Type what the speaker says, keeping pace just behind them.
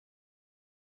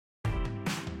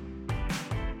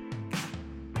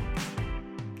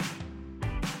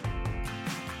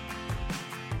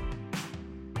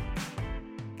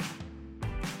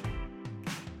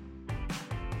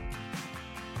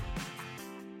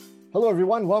Hello,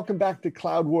 everyone. Welcome back to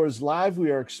Cloud Wars Live.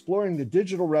 We are exploring the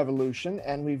digital revolution,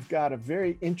 and we've got a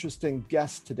very interesting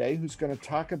guest today who's going to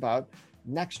talk about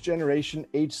next generation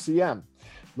HCM.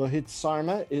 Lohit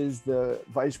Sarma is the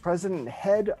Vice President and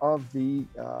Head of the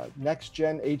Next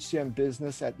Gen HCM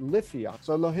business at Lifion.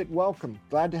 So Lohit, welcome.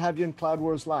 Glad to have you in Cloud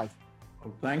Wars Live.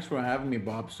 Well, thanks for having me,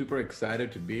 Bob. Super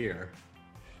excited to be here.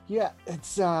 Yeah,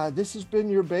 it's this has been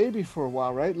your baby for a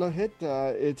while, right, Lohit?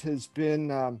 It has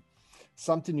been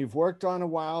something you've worked on a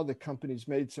while. The company's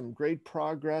made some great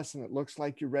progress, and it looks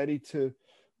like you're ready to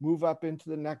move up into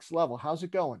the next level. How's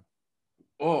it going?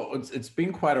 Oh, it's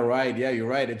been quite a ride. Yeah, you're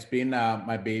right. It's been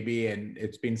my baby, and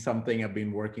it's been something I've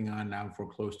been working on now for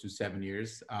close to 7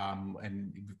 years.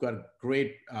 And we've got a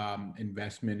great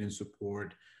investment and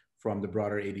support from the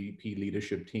broader ADP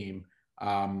leadership team.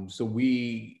 So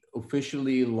we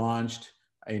officially launched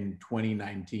in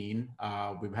 2019.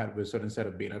 We've had a certain set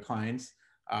of beta clients.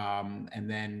 And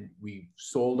then we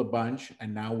sold a bunch,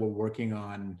 and now we're working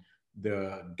on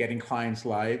the getting clients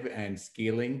live and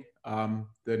scaling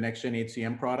the Next Gen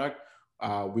HCM product.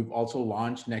 We've also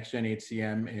launched Next Gen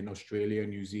HCM in Australia,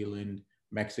 New Zealand,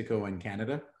 Mexico, and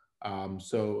Canada.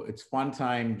 So it's fun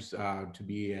times to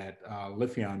be at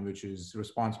Lifion, which is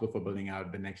responsible for building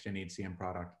out the Next Gen HCM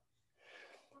product.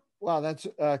 Wow, that's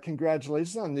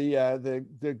congratulations on the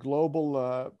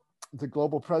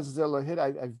global presence there, Lohit.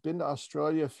 I've been to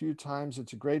Australia a few times.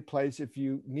 It's a great place. If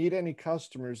you need any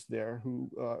customers there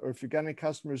or if you've got any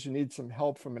customers who need some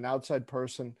help from an outside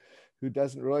person who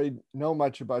doesn't really know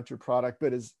much about your product,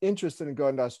 but is interested in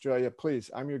going to Australia, please,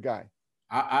 I'm your guy.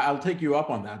 I'll take you up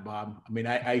on that, Bob. I mean,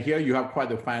 I hear you have quite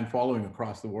the fan following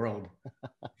across the world.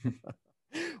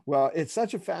 Well, it's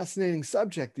such a fascinating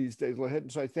subject these days, Lohit.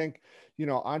 And so I think,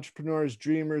 entrepreneurs,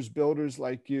 dreamers, builders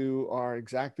like you are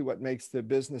exactly what makes the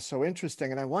business so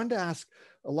interesting. And I wanted to ask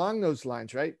along those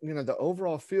lines, right? The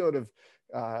overall field of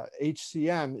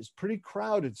HCM is pretty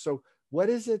crowded. So what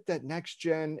is it that Next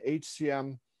Gen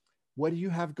HCM, what do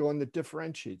you have going that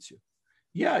differentiates you?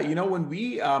 Yeah, when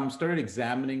we started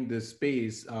examining this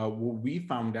space, what we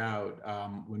found out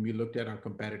when we looked at our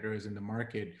competitors in the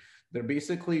market, there are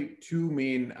basically two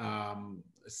main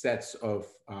sets of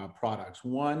products.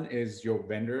 One is your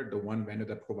vendor, the one vendor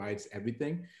that provides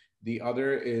everything. The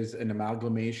other is an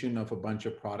amalgamation of a bunch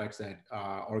of products that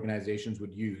organizations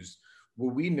would use.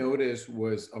 What we noticed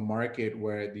was a market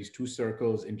where these two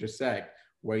circles intersect,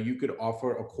 where you could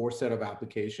offer a core set of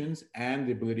applications and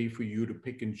the ability for you to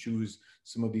pick and choose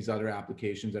some of these other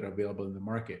applications that are available in the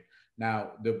market.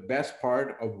 Now, the best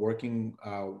part of working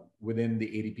within the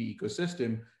ADP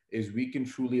ecosystem is we can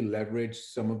truly leverage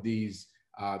some of these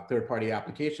third-party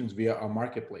applications via our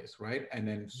marketplace, right? And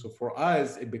then, so for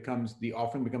us, the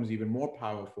offering becomes even more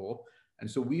powerful.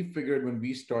 And so we figured when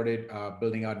we started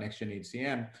building out Next Gen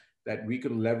HCM, that we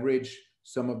could leverage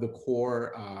some of the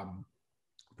core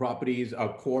properties,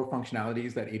 core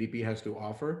functionalities that ADP has to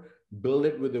offer, build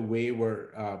it with a way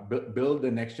where, build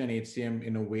the Next Gen HCM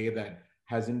in a way that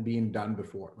hasn't been done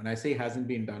before. When I say hasn't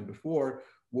been done before,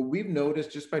 what we've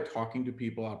noticed just by talking to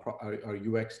people, our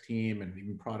UX team and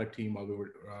even product team, while we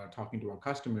were talking to our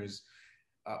customers,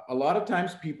 a lot of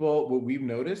times people, what we've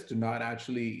noticed,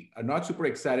 are not super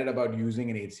excited about using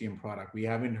an HCM product. We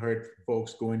haven't heard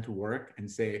folks go into work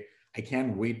and say, I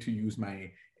can't wait to use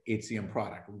my HCM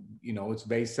product. It's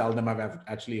very seldom I've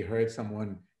actually heard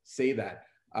someone say that.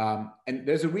 And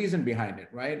there's a reason behind it,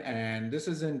 right? And this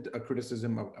isn't a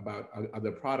criticism about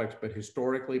other products, but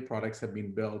historically products have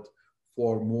been built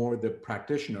for more the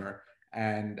practitioner,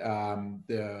 and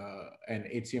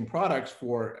HCM products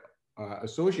for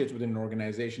associates within an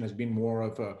organization has been more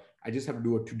of I just have to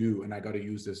do a to-do and I got to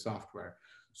use this software.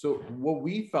 So what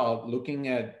we felt, looking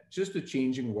at just the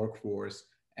changing workforce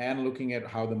and looking at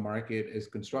how the market is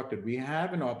constructed, we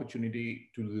have an opportunity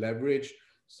to leverage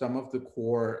some of the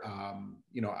core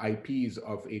IPs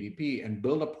of ADP and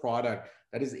build a product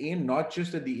that is aimed not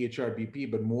just at the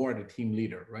HRBP, but more at a team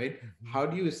leader, right? Mm-hmm. How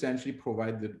do you essentially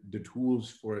provide the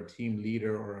tools for a team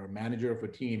leader or a manager of a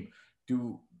team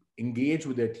to engage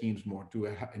with their teams more, to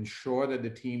ensure that the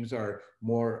teams are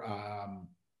more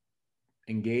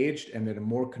engaged and that are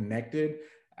more connected,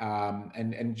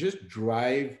 and just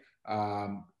drive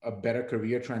a better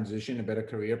career transition, a better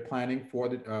career planning for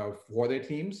their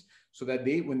teams, so that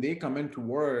when they come into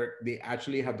work, they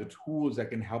actually have the tools that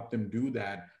can help them do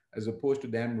that, as opposed to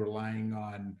them relying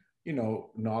on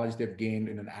knowledge they've gained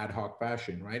in an ad hoc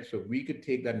fashion, right? So we could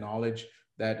take that knowledge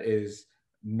that is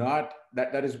not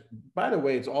that is, by the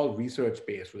way, it's all research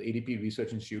based. With ADP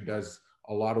Research Institute does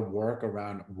a lot of work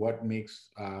around what makes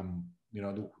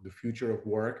the future of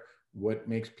work, what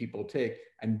makes people tick,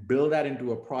 and build that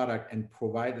into a product and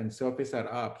provide and surface that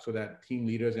up so that team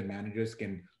leaders and managers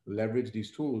can leverage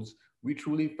these tools. We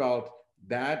truly felt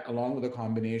that, along with a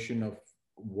combination of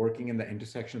working in the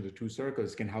intersection of the two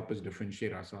circles, can help us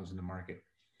differentiate ourselves in the market.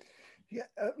 Yeah,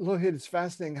 Lohit, it's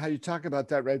fascinating how you talk about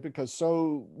that, right? Because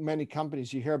so many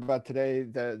companies you hear about today,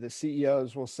 the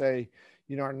CEOs will say,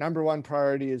 you know, our number one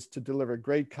priority is to deliver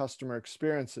great customer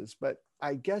experiences. But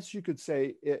I guess you could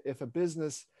say if a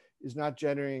business is not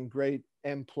generating great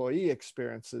employee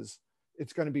experiences,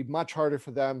 it's going to be much harder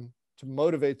for them to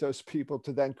motivate those people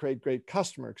to then create great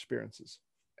customer experiences.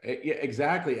 Yeah,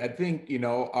 exactly. I think, you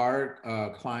know,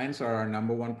 our clients are our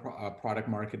number one product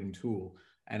marketing tool.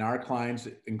 And our clients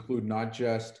include not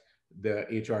just the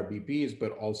HRBPs,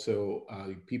 but also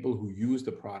people who use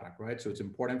the product, right? So it's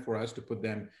important for us to put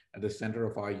them at the center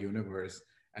of our universe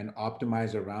and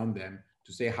optimize around them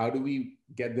to say, how do we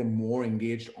get them more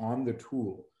engaged on the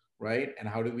tool, right? And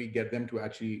how do we get them to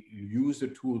actually use the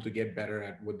tool to get better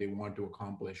at what they want to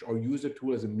accomplish, or use the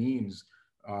tool as a means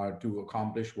to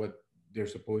accomplish what they're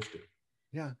supposed to.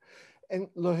 Yeah. And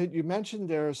Lohit, you mentioned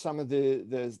there are some of the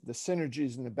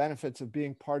synergies and the benefits of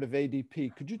being part of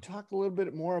ADP. Could you talk a little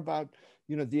bit more about,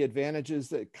 you know, the advantages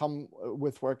that come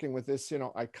with working with this, you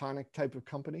know, iconic type of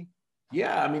company?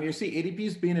 Yeah, I mean, you see,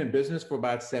 ADP's been in business for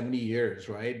about 70 years,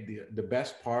 right? The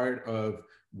best part of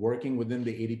working within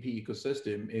the ADP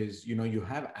ecosystem is, you know, you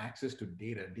have access to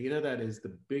data that is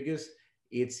the biggest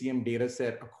HCM data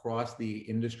set across the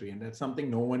industry. And that's something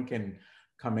no one can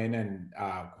come in and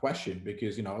question,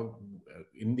 because, you know,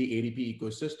 in the ADP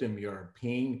ecosystem, you're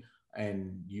paying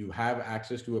and you have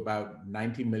access to about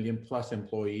 90 million plus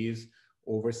employees,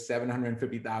 over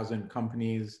 750,000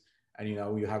 companies, and, you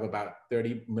know, you have about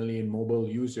 30 million mobile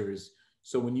users.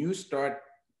 So when you start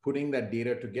putting that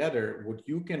data together, what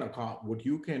you can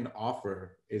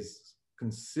offer is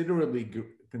considerably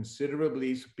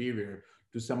superior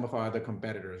to some of our other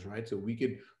competitors, right? So we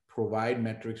could provide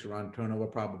metrics around turnover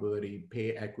probability,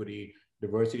 pay equity,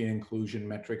 diversity and inclusion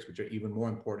metrics, which are even more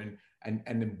important, and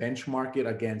then benchmark it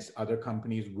against other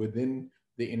companies within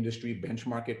the industry,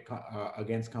 benchmark it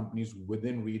against companies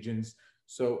within regions.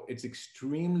 So it's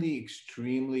extremely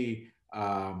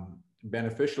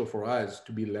beneficial for us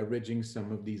to be leveraging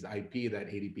some of these IP that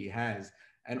ADP has,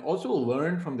 and also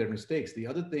learn from their mistakes. The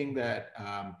other thing that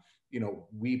you know,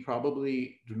 we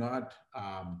probably do not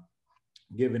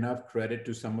give enough credit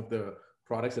to some of the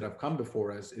products that have come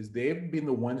before us is they've been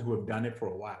the ones who have done it for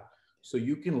a while. So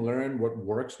you can learn what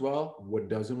works well, what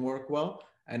doesn't work well,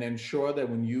 and ensure that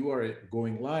when you are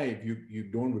going live, you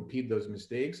don't repeat those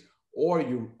mistakes, or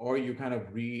you kind of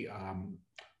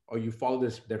or you follow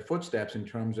their footsteps in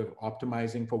terms of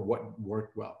optimizing for what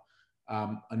worked well.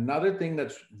 Another thing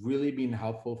that's really been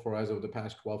helpful for us over the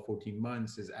past 12, 14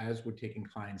 months is, as we're taking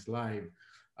clients live,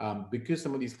 because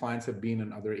some of these clients have been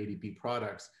in other ADP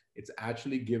products, it's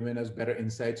actually given us better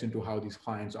insights into how these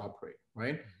clients operate,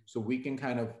 right? So we can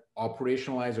kind of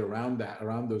operationalize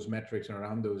around those metrics and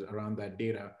around that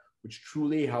data, which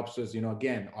truly helps us, you know,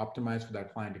 again, optimize for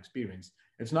that client experience.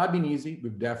 It's not been easy.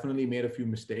 We've definitely made a few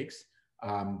mistakes,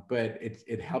 but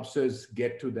it helps us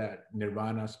get to that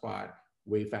nirvana spot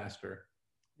way faster.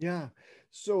 Yeah.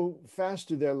 So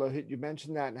faster there, Lohit, you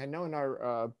mentioned that. And I know in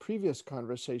our previous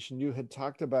conversation, you had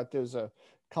talked about there's a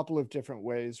couple of different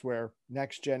ways where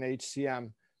next gen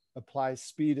HCM applies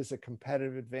speed as a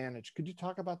competitive advantage. Could you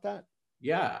talk about that?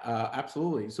 Yeah,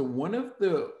 absolutely. So one of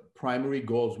the primary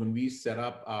goals when we set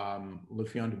up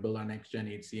Lifion to build our next gen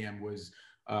HCM was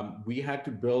we had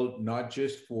to build not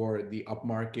just for the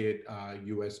upmarket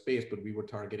US space, but we were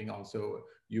targeting also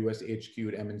US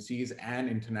HQ'd MNCs and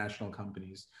international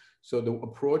companies. So the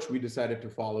approach we decided to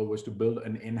follow was to build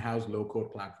an in-house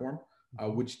low-code platform,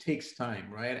 which takes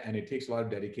time, right? And it takes a lot of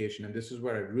dedication. And this is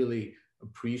where I really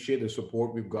appreciate the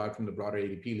support we've got from the broader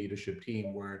ADP leadership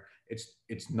team, where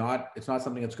it's not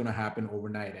something that's going to happen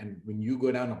overnight. And when you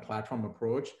go down a platform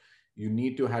approach, you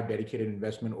need to have dedicated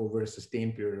investment over a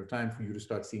sustained period of time for you to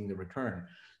start seeing the return.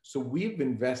 So we've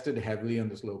invested heavily on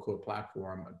this low-code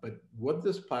platform, but what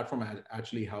this platform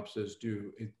actually helps us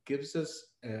do, it gives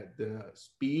us the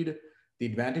speed. The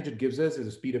advantage it gives us is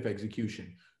the speed of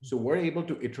execution. So we're able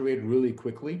to iterate really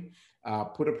quickly,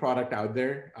 put a product out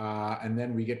there, and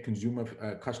then we get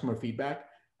customer feedback.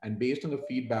 And based on the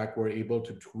feedback, we're able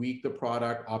to tweak the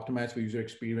product, optimize for user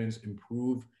experience,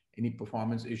 improve any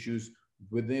performance issues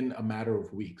within a matter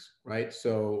of weeks, right?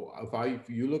 So if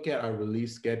you look at our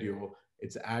release schedule,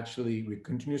 it's actually, we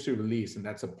continuously release, and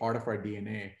that's a part of our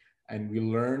DNA. And we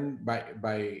learn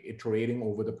by iterating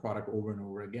over the product over and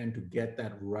over again to get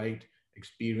that right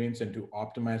experience and to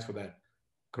optimize for that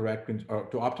or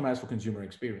to optimize for consumer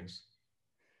experience.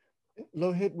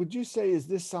 Lohit, would you say, is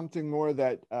this something more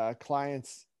that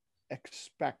clients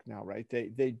expect now, right?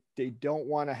 They don't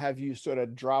want to have you sort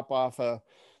of drop off a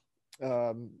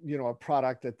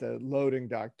product at the loading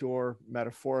dock door,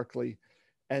 metaphorically,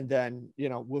 and then,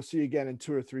 we'll see you again in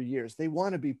 2 or 3 years. They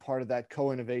want to be part of that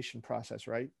co-innovation process,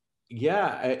 right?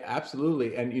 Yeah,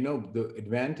 absolutely. And the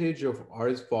advantage of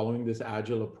ours following this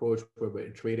agile approach where we're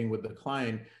trading with the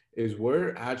client is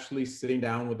we're actually sitting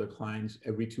down with the clients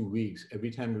every 2 weeks,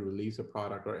 every time we release a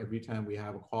product or every time we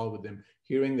have a call with them,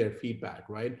 hearing their feedback,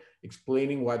 right?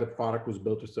 Explaining why the product was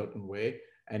built a certain way.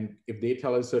 And if they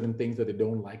tell us certain things that they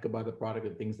don't like about the product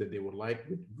and things that they would like,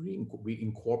 we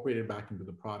incorporate it back into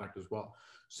the product as well.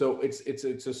 So it's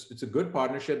a good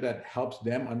partnership that helps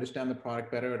them understand the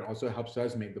product better. It also helps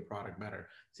us make the product better.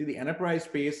 See, the enterprise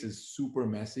space is super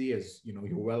messy, as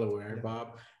you're well aware, Yeah.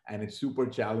 Bob, and it's super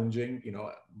challenging.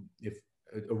 If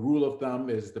a rule of thumb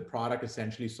is the product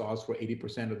essentially solves for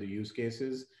 80% of the use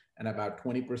cases, and about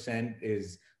 20%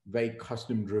 is very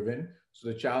custom driven. So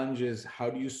the challenge is, how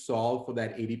do you solve for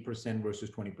that 80% versus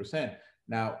 20%?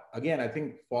 Now, again, I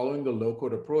think following the low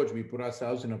code approach, we put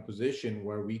ourselves in a position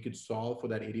where we could solve for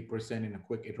that 80% in a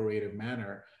quick iterative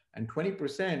manner. And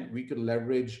 20%, we could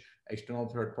leverage external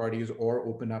third parties or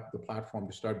open up the platform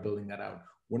to start building that out.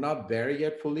 We're not there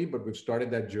yet fully, but we've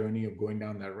started that journey of going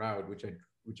down that route, which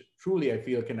truly I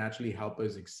feel can actually help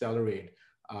us accelerate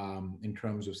in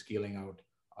terms of scaling out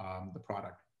the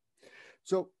product.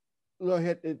 So,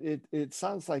 Lohit, it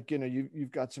sounds like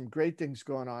you've got some great things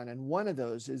going on, and one of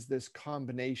those is this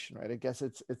combination, right? I guess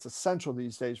it's essential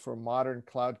these days for a modern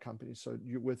cloud company. So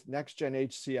with next gen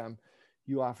HCM,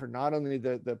 you offer not only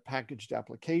the packaged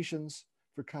applications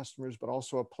for customers, but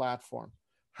also a platform.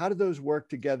 How do those work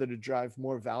together to drive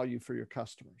more value for your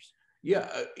customers? Yeah,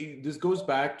 this goes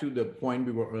back to the point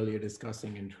we were earlier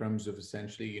discussing in terms of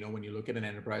essentially, when you look at an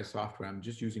enterprise software, I'm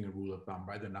just using a rule of thumb,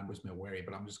 right? The numbers may vary,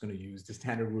 but I'm just going to use the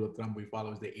standard rule of thumb we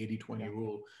follow is the 80-20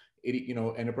 rule. 80,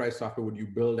 enterprise software, what you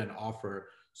build and offer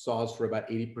solves for about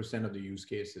 80% of the use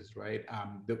cases, right?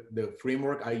 The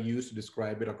framework I use to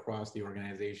describe it across the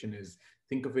organization is,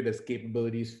 think of it as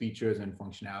capabilities, features, and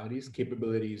functionalities.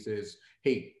 Capabilities is,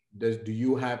 hey, do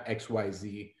you have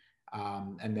XYZ?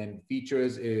 And then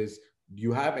features is,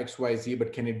 you have XYZ,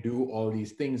 but can it do all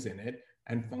these things in it?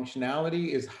 And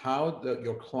functionality is how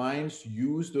your clients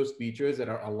use those features that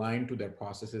are aligned to their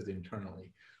processes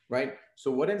internally, right? So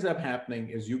what ends up happening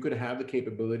is you could have the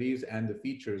capabilities and the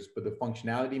features, but the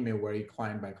functionality may vary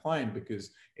client by client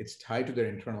because it's tied to their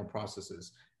internal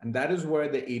processes. And that is where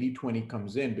the 80-20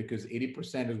 comes in, because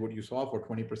 80% is what you solve for,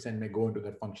 20% may go into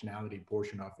that functionality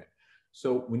portion of it.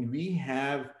 So when we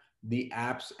have the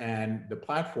apps and the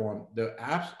platform, the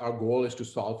apps, our goal is to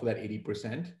solve for that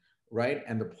 80%, right?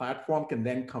 And the platform can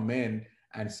then come in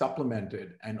and supplement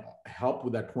it and help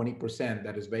with that 20%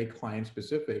 that is very client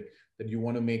specific, that you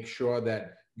want to make sure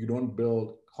that you don't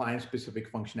build client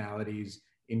specific functionalities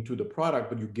into the product,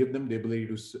 but you give them the ability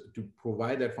to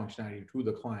provide that functionality to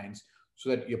the clients so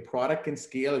that your product can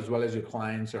scale as well as your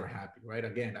clients are happy, right?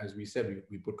 Again, as we said,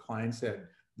 we put clients at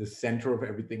the center of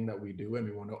everything that we do, and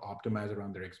we want to optimize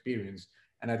around their experience.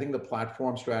 And I think the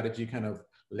platform strategy kind of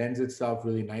lends itself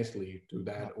really nicely to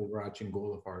that overarching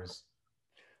goal of ours.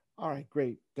 All right,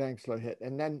 great. Thanks, Lohit.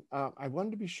 And then I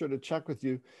wanted to be sure to check with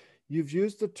you. You've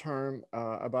used the term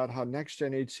about how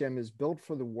next-gen HCM is built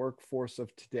for the workforce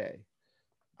of today.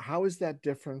 How is that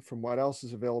different from what else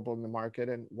is available in the market,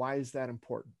 and why is that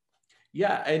important?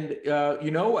 Yeah, and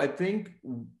I think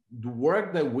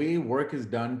the way work is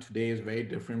done today is very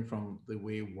different from the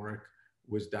way work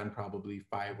was done probably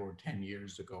 5 or 10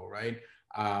 years ago, right?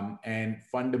 And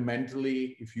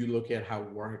fundamentally, if you look at how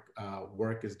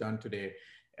work is done today,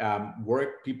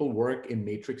 people work in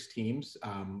matrix teams.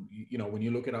 When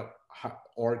you look at a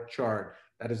org chart,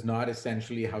 that is not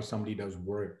essentially how somebody does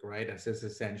work, right? That's just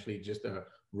essentially just a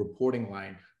reporting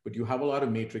line. But you have a lot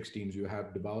of matrix teams. You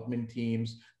have development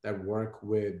teams that work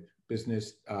with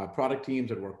business product teams,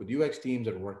 that work with UX teams,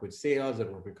 that work with sales,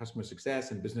 that work with customer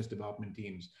success, and business development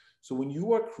teams. So when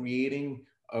you are creating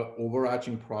an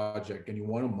overarching project and you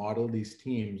want to model these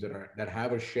teams that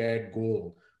have a shared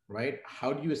goal, right?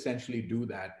 How do you essentially do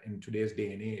that in today's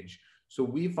day and age? So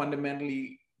we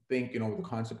fundamentally think, the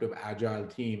concept of agile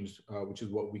teams, which is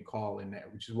what we call it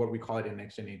in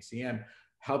Next Gen HCM,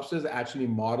 helps us actually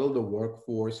model the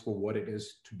workforce for what it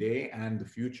is today and the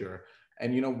future.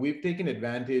 And we've taken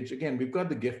advantage. Again, we've got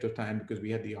the gift of time because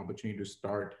we had the opportunity to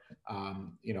start,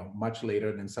 much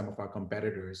later than some of our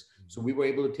competitors. So we were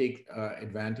able to take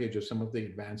advantage of some of the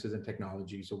advances in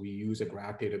technology. So we use a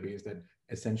graph database that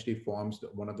essentially forms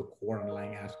one of the core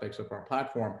underlying aspects of our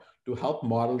platform to help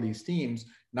model these teams.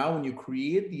 Now, when you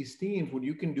create these teams, what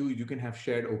you can do is you can have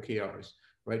shared OKRs,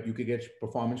 right? You could get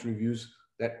performance reviews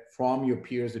that from your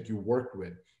peers that you worked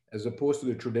with, as opposed to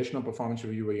the traditional performance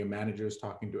review where your manager is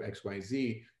talking to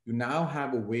XYZ. You now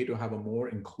have a way to have a more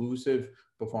inclusive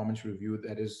performance review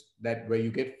that where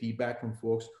you get feedback from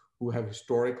folks who have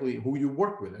historically who you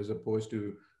work with, as opposed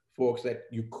to folks that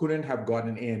you couldn't have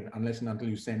gotten in unless and until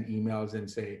you send emails and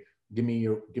say, give me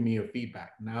your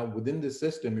feedback. Now within the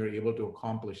system, you're able to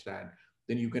accomplish that.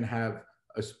 Then you can have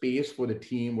a space for the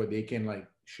team where they can like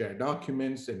share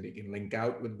documents and they can link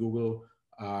out with Google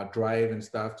Drive and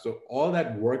stuff. So all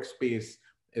that workspace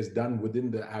is done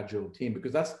within the Agile team,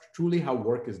 because that's truly how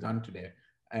work is done today.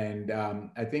 And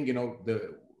I think,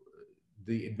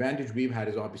 the advantage we've had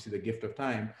is obviously the gift of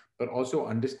time, but also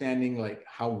understanding like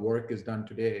how work is done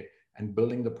today and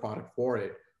building the product for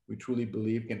it. We truly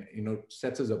believe can,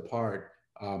 sets us apart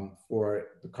for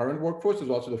the current workforce as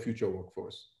also the future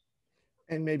workforce.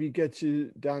 And maybe get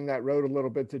you down that road a little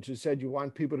bit that you said you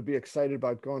want people to be excited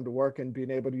about going to work and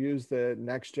being able to use the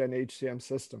next gen HCM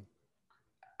system.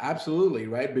 Absolutely,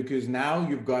 right? Because now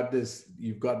you've got this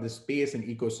space and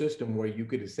ecosystem where you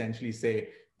could essentially say,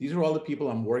 these are all the people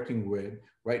I'm working with,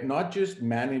 right? Not just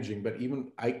managing, but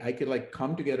even I could like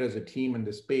come together as a team in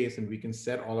this space and we can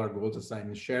set all our goals aside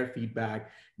and share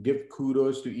feedback, give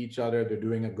kudos to each other. They're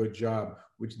doing a good job,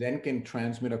 which then can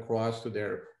transmit across to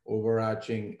their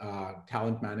overarching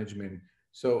talent management.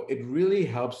 So it really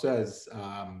helps us,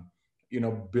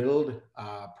 build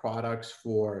products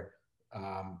for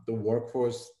the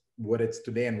workforce, what it's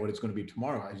today and what it's going to be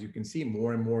tomorrow. As you can see,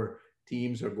 more and more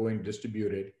teams are going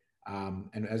distributed.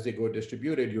 And as they go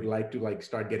distributed, you'd like to like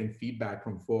start getting feedback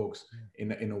from folks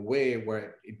in a way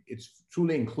where it's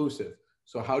truly inclusive.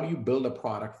 So how do you build a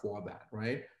product for that,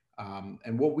 right?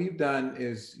 And what we've done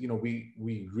is,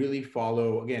 we really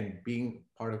follow, again, being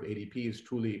part of ADP is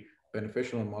truly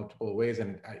beneficial in multiple ways.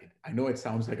 And I know it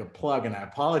sounds like a plug, and I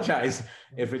apologize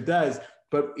if it does,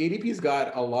 but ADP's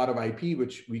got a lot of IP,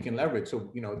 which we can leverage.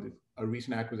 So, a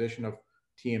recent acquisition of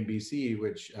TMBC,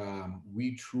 which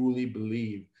we truly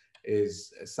believe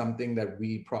is something that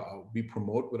we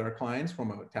promote with our clients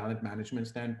from a talent management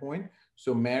standpoint.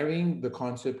 So marrying the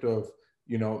concept of,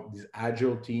 these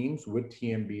agile teams with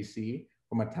TMBC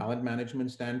from a talent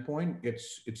management standpoint,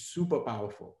 it's super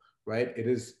powerful, right? It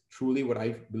is truly what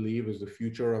I believe is the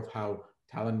future of how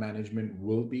talent management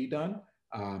will be done.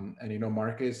 And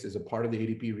Marcus is a part of the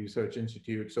ADP Research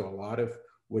Institute, so a lot of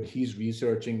what he's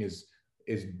researching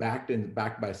is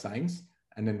backed by science,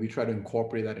 and then we try to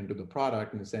incorporate that into the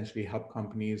product and essentially help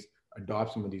companies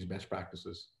adopt some of these best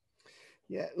practices.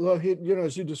 Yeah, Lohit,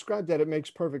 as you described that, it makes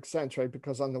perfect sense, right?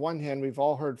 Because on the one hand, we've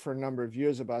all heard for a number of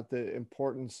years about the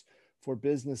importance for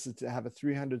businesses to have a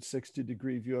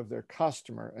 360-degree view of their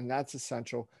customer, and that's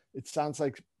essential. It sounds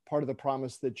like part of the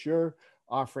promise that you're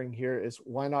offering here is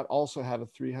why not also have a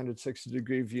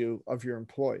 360-degree view of your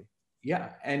employee?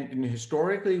 Yeah, and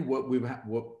historically,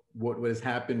 what has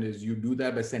happened is you do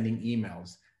that by sending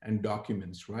emails and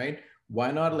documents, right?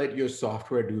 Why not let your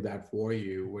software do that for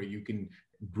you, where you can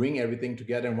bring everything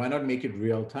together, and why not make it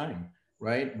real time,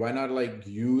 right? Why not like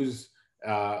use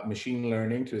machine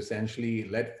learning to essentially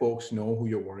let folks know who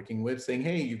you're working with, saying,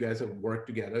 hey, you guys have worked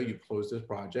together, you closed this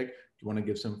project, do you want to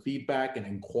give some feedback, and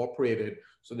incorporate it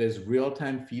so there's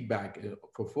real-time feedback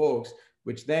for folks,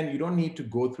 which then you don't need to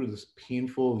go through this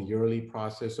painful yearly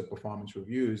process of performance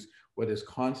reviews where there's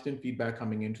constant feedback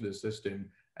coming into the system.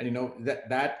 And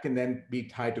that can then be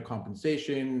tied to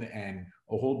compensation and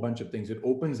a whole bunch of things. It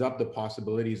opens up the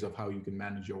possibilities of how you can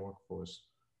manage your workforce.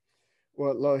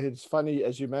 Well, Lohit, it's funny,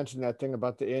 as you mentioned that thing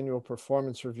about the annual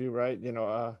performance review, right?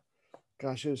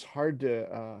 Gosh, it was hard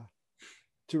to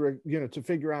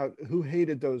figure out who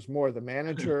hated those more, the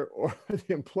manager or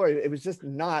the employee. It was just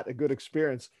not a good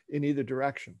experience in either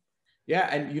direction.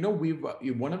 Yeah, and we've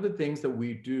one of the things that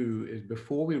we do is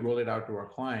before we roll it out to our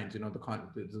clients,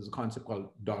 there's a concept called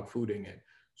dog fooding it.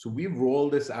 So we roll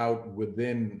this out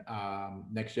within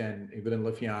within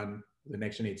Lifion, the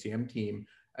Next Gen HCM team,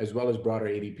 as well as broader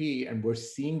ADP, and we're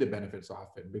seeing the benefits of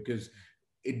it because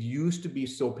it used to be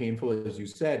so painful, as you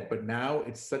said, but now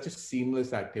it's such a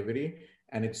seamless activity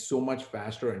and it's so much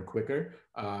faster and quicker.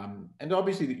 And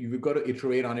obviously you've got to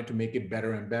iterate on it to make it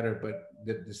better and better, but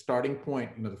the starting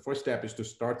point, the first step is to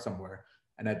start somewhere.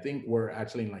 And I think we're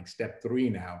actually in like step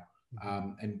 3 now.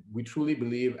 And we truly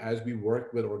believe as we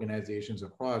work with organizations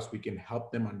across, we can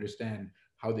help them understand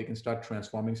how they can start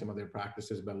transforming some of their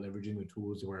practices by leveraging the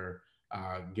tools we're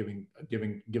giving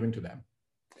to them.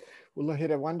 Well,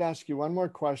 Lohit, I wanted to ask you one more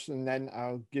question, and then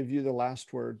I'll give you the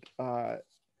last word.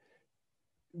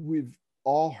 we've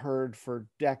all heard for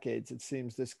decades, it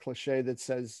seems, this cliche that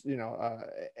says,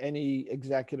 any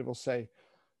executive will say,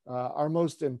 our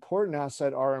most important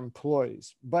asset are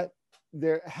employees. But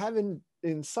there haven't,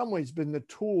 in some ways, been the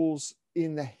tools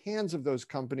in the hands of those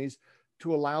companies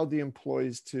to allow the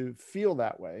employees to feel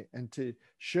that way and to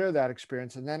share that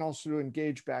experience, and then also to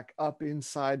engage back up,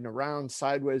 inside and around,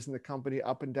 sideways in the company,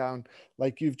 up and down,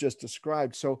 like you've just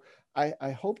described. So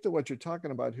I hope that what you're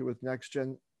talking about here with Next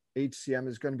Gen HCM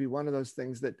is going to be one of those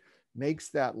things that makes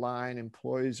that line,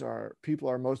 people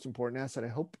are most important asset. I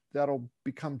hope that'll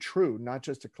become true, not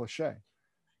just a cliche.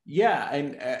 Yeah,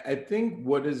 and I think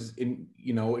what is in,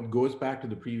 it goes back to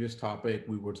the previous topic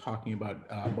we were talking about,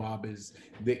 Bob, is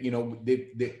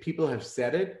that, people have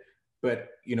said it, but,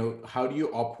 how do you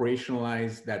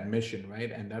operationalize that mission,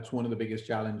 right? And that's one of the biggest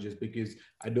challenges, because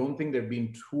I don't think there've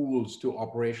been tools to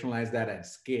operationalize that at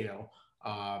scale.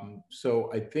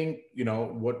 So I think,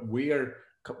 the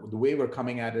way we're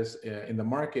coming at this in the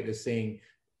market is saying,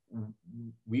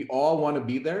 we all want to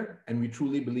be there, and we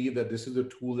truly believe that this is a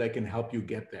tool that can help you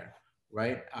get there,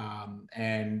 right?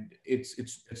 And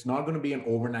it's not going to be an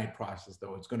overnight process,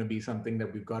 though. It's going to be something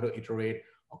that we've got to iterate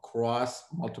across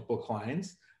multiple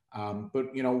clients.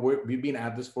 But we've been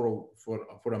at this for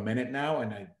a minute now,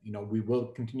 and we will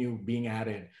continue being at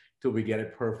it till we get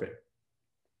it perfect.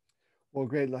 Well,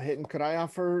 great, Lohit. And could I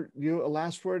offer you a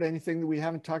last word? Anything that we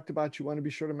haven't talked about you want to be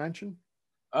sure to mention?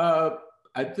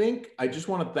 I think I just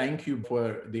want to thank you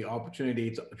for the opportunity.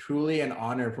 It's truly an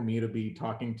honor for me to be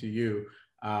talking to you.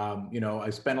 I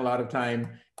spent a lot of time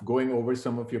going over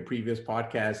some of your previous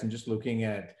podcasts and just looking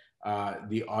at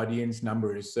the audience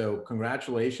numbers. So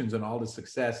congratulations on all the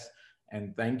success.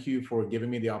 And thank you for giving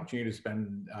me the opportunity to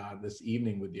spend this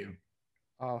evening with you.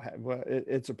 Oh, well,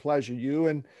 it's a pleasure. You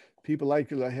and people like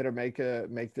you, Lohit,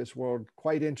 make this world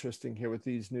quite interesting here with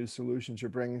these new solutions you're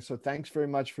bringing. So thanks very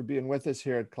much for being with us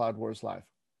here at Cloud Wars Live.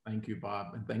 Thank you,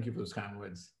 Bob. And thank you for those kind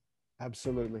words.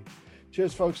 Absolutely.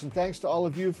 Cheers, folks. And thanks to all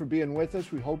of you for being with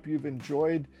us. We hope you've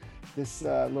enjoyed this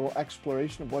little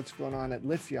exploration of what's going on at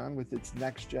Lifion with its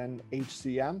next gen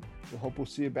HCM. We hope we'll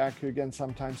see you back here again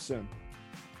sometime soon.